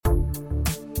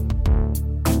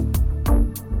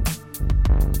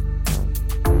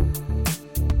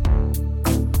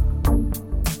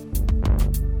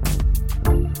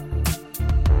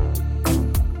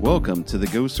Welcome to the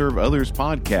Go Serve Others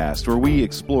podcast, where we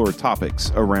explore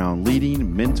topics around leading,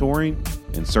 mentoring,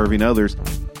 and serving others.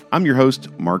 I'm your host,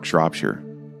 Mark Shropshire.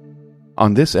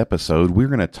 On this episode, we're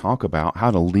going to talk about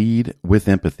how to lead with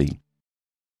empathy.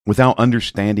 Without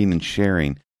understanding and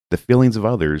sharing the feelings of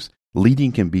others,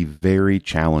 leading can be very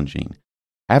challenging.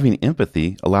 Having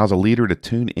empathy allows a leader to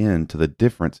tune in to the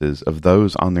differences of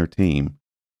those on their team,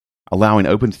 allowing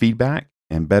open feedback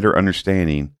and better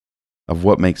understanding of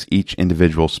what makes each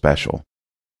individual special.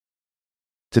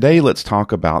 Today, let's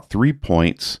talk about 3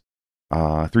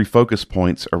 focus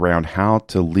points around how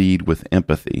to lead with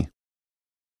empathy.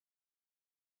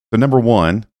 So number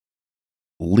 1,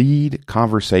 lead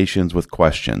conversations with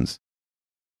questions.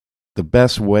 The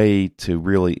best way to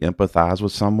really empathize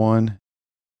with someone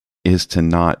is to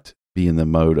not be in the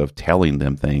mode of telling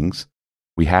them things.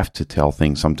 We have to tell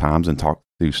things sometimes and talk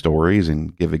through stories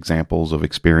and give examples of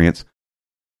experience.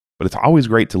 But it's always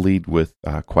great to lead with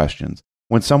questions.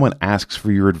 When someone asks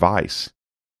for your advice,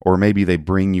 or maybe they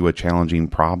bring you a challenging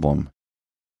problem,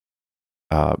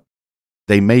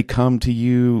 they may come to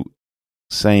you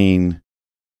saying,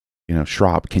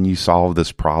 Shrop, can you solve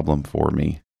this problem for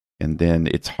me? And then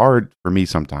it's hard for me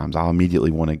sometimes. I'll immediately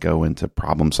want to go into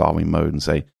problem solving mode and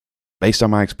say, based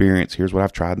on my experience, here's what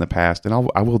I've tried in the past, and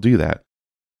I will do that.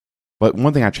 But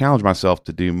one thing I challenge myself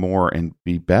to do more and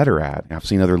be better at, I've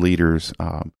seen other leaders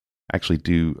actually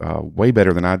do way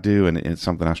better than I do, and it's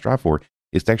something I strive for,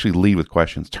 is to actually lead with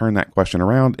questions. Turn that question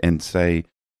around and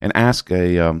ask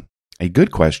a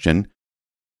good question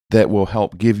that will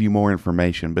help give you more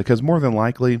information, because more than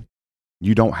likely,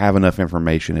 you don't have enough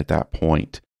information at that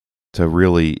point to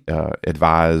really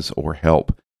advise or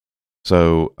help.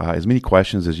 So as many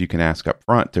questions as you can ask up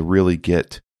front to really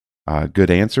get good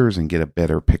answers and get a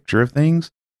better picture of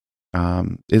things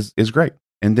is great.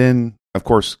 And then, of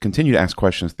course, continue to ask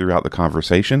questions throughout the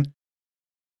conversation.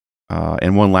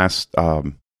 And one last, I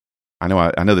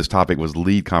know this topic was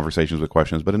lead conversations with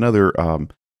questions, but another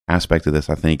aspect of this,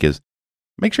 I think, is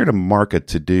make sure to mark a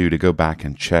to-do to go back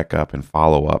and check up and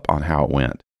follow up on how it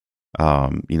went.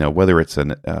 Whether it's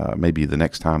maybe the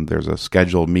next time there's a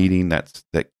scheduled meeting that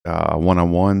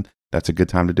one-on-one, that's a good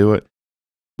time to do it.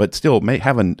 But still,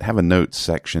 have a notes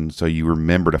section so you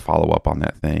remember to follow up on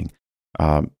that thing.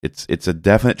 It's a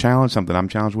definite challenge, something I'm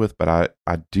challenged with, but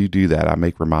I do that. I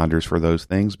make reminders for those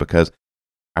things because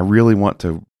I really want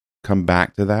to come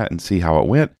back to that and see how it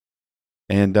went.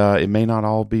 And it may not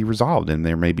all be resolved, and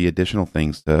there may be additional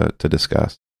things to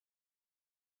discuss.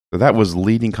 So that was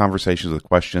leading conversations with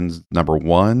questions, number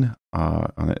 1,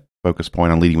 on a focus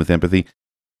point on leading with empathy.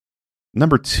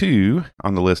 Number 2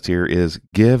 on the list here is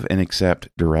give and accept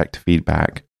direct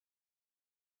feedback.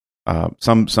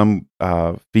 Some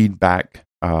feedback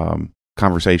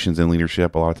conversations in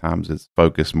leadership, a lot of times it's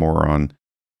focused more on,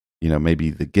 maybe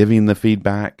the giving the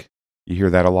feedback. You hear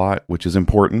that a lot, which is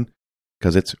important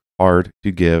because it's hard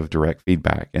to give direct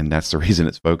feedback, and that's the reason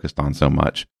it's focused on so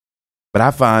much. But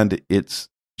I find it's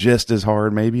just as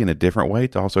hard, maybe in a different way,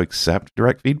 to also accept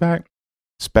direct feedback,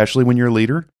 especially when you're a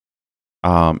leader.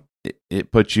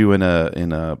 It puts you in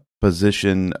a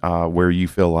position where you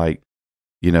feel like,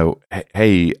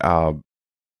 hey,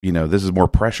 this is more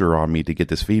pressure on me to get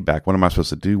this feedback. What am I supposed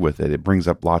to do with it? It brings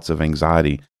up lots of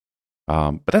anxiety.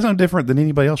 But that's no different than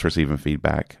anybody else receiving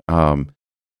feedback.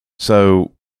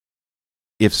 So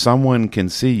if someone can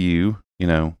see you,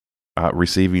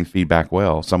 receiving feedback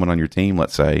well, someone on your team,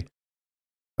 let's say,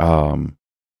 then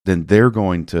they're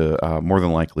going to more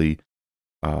than likely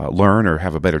learn or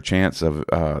have a better chance of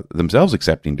themselves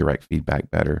accepting direct feedback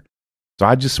better. So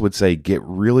I just would say get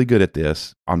really good at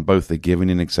this on both the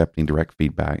giving and accepting direct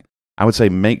feedback. I would say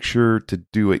make sure to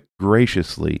do it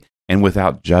graciously and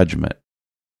without judgment.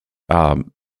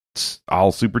 It's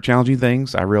all super challenging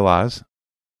things, I realize,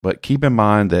 but keep in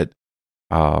mind that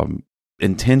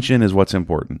intention is what's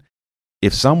important.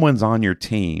 If someone's on your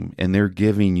team and they're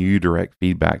giving you direct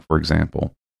feedback, for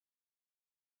example,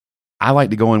 I like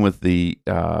to go in with the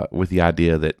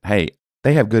idea that, hey,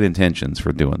 they have good intentions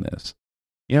for doing this.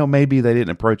 Maybe they didn't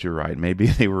approach it right. Maybe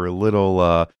they were a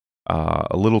little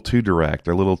too direct,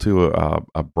 or a little too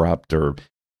abrupt, or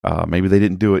maybe they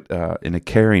didn't do it in a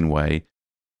caring way.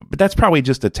 But that's probably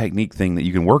just a technique thing that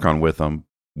you can work on with them.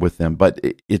 But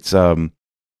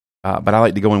but I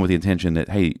like to go in with the intention that,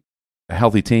 hey, a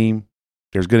healthy team,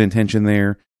 there's good intention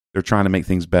there. They're trying to make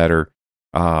things better.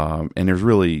 And there's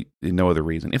really no other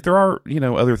reason. If there are,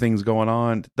 other things going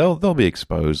on, they'll be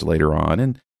exposed later on,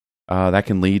 and that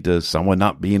can lead to someone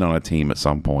not being on a team at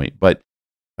some point. But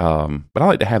I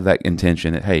like to have that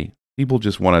intention that, hey, people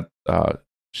just want to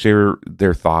share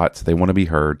their thoughts. They want to be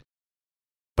heard.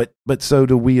 but so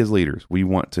do we as leaders. We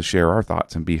want to share our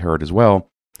thoughts and be heard as well.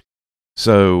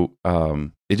 So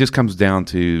it just comes down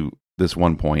to this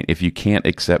one point. If you can't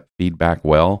accept feedback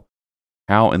well,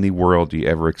 how in the world do you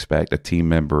ever expect a team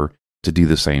member to do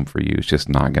the same for you? It's just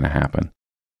not going to happen.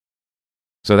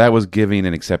 So that was giving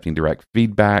and accepting direct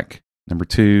feedback, number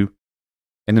 2.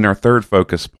 And then our third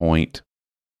focus point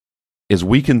is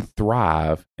we can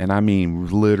thrive, and I mean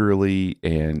literally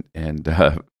and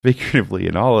figuratively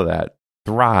and all of that,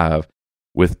 thrive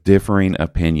with differing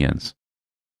opinions.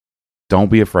 Don't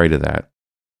be afraid of that.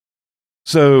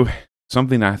 So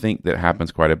something I think that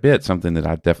happens quite a bit, something that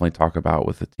I definitely talk about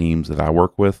with the teams that I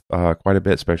work with quite a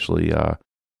bit, especially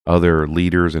other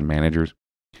leaders and managers,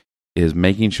 is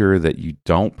making sure that you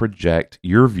don't project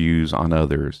your views on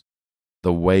others.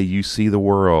 The way you see the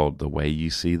world, the way you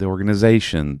see the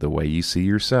organization, the way you see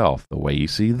yourself, the way you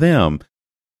see them,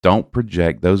 don't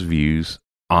project those views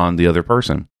on the other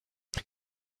person.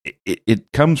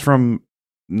 It comes from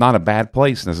not a bad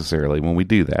place necessarily when we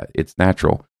do that. It's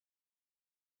natural.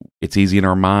 It's easy in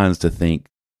our minds to think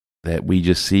that we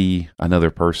just see another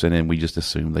person and we just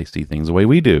assume they see things the way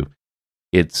we do.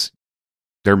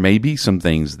 There may be some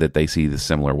things that they see the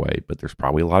similar way, but there's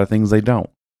probably a lot of things they don't.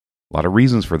 A lot of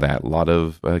reasons for that, a lot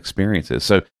of experiences.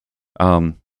 So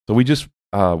we just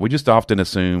often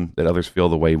assume that others feel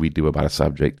the way we do about a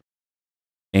subject.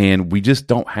 And we just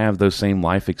don't have those same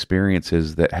life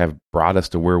experiences that have brought us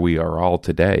to where we are all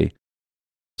today.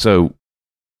 So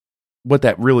what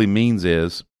that really means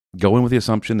is go in with the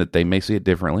assumption that they may see it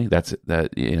differently. Try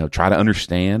to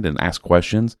understand and ask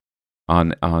questions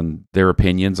on their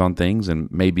opinions on things, and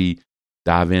maybe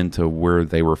dive into where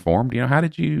they were formed. How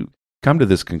did you come to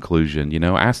this conclusion?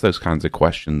 Ask those kinds of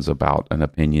questions about an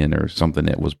opinion or something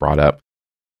that was brought up.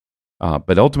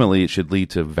 But ultimately, it should lead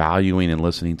to valuing and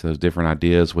listening to those different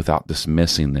ideas without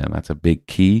dismissing them. That's a big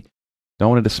key.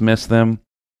 Don't want to dismiss them.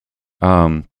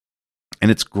 And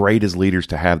it's great as leaders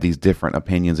to have these different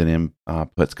opinions and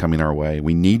inputs coming our way.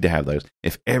 We need to have those.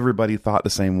 If everybody thought the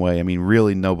same way, I mean,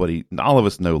 really all of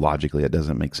us know logically it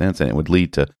doesn't make sense, and it would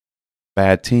lead to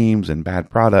bad teams and bad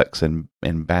products and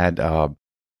bad,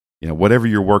 whatever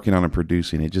you're working on and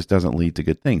producing. It just doesn't lead to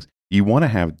good things. You want to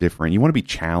have different, you want to be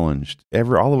challenged.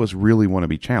 All of us really want to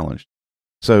be challenged.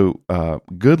 So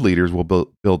good leaders will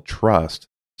build trust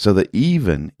so that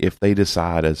even if they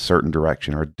decide a certain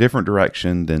direction or a different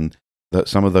direction than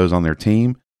some of those on their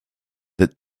team,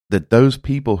 that those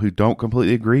people who don't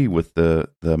completely agree with the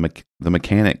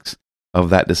mechanics of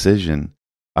that decision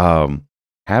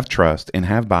have trust and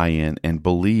have buy-in and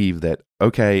believe that,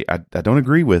 okay, I don't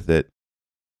agree with it,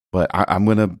 but I'm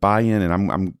going to buy in, and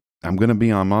I'm going to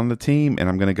be on the team, and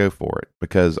I'm going to go for it,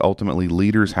 because ultimately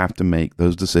leaders have to make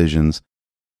those decisions.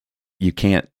 You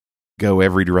can't go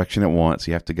every direction at once.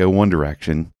 You have to go one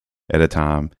direction at a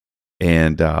time.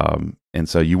 And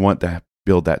so you want to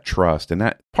build that trust. And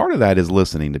that part of that is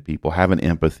listening to people, having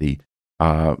empathy,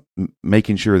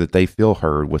 making sure that they feel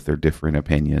heard with their different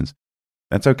opinions.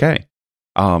 That's okay.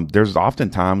 There's often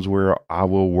times where I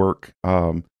will work,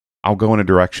 I'll go in a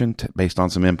direction based on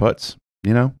some inputs,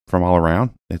 from all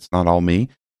around. It's not all me.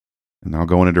 And I'll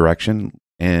go in a direction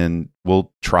and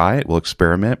we'll try it. We'll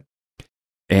experiment.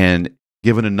 And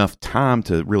given enough time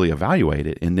to really evaluate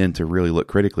it and then to really look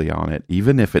critically on it,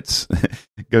 even if it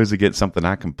goes against something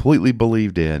I completely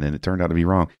believed in and it turned out to be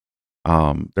wrong.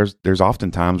 There's often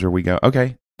times where we go,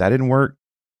 okay, that didn't work.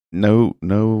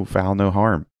 No foul, no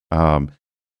harm.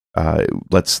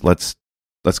 Let's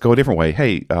go a different way.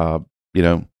 Hey,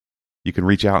 you can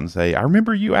reach out and say, I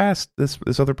remember you asked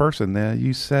this other person,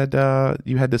 you said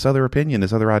you had this other opinion,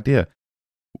 this other idea.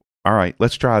 All right,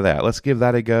 let's try that. Let's give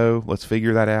that a go. Let's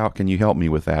figure that out. Can you help me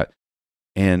with that?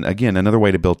 And again, another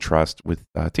way to build trust with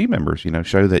team members,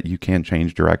 show that you can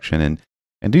change direction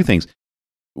and do things.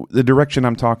 The direction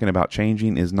I'm talking about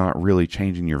changing is not really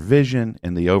changing your vision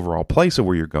and the overall place of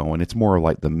where you're going. It's more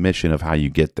like the mission of how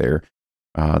you get there,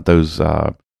 those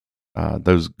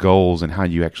goals and how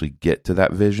you actually get to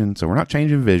that vision. So we're not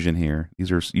changing vision here.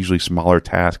 These are usually smaller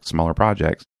tasks, smaller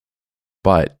projects,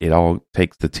 but it all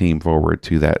takes the team forward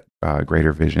to that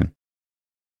greater vision.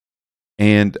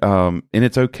 And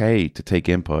it's okay to take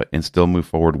input and still move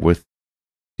forward with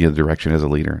the direction as a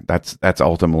leader. That's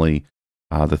ultimately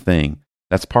the thing.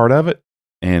 That's part of it.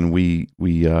 And we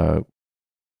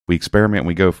experiment.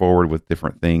 We go forward with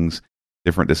different things,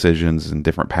 different decisions, and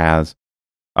different paths.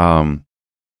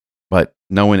 But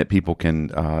knowing that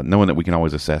knowing that we can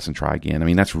always assess and try again. I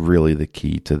mean, that's really the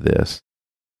key to this.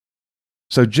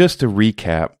 So just to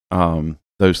recap,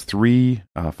 those 3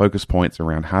 focus points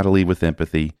around how to lead with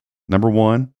empathy. Number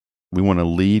 1, we want to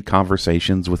lead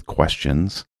conversations with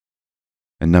questions.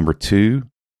 And number 2,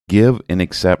 give and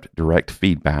accept direct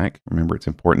feedback. Remember, it's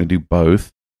important to do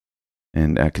both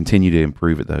and continue to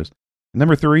improve at those.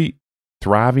 Number 3,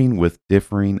 thriving with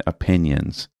differing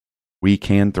opinions. We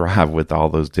can thrive with all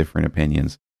those different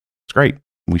opinions. It's great.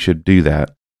 We should do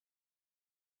that.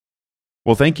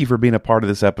 Well, thank you for being a part of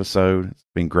this episode. It's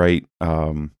been great.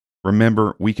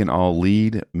 Remember, we can all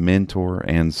lead, mentor,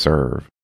 and serve.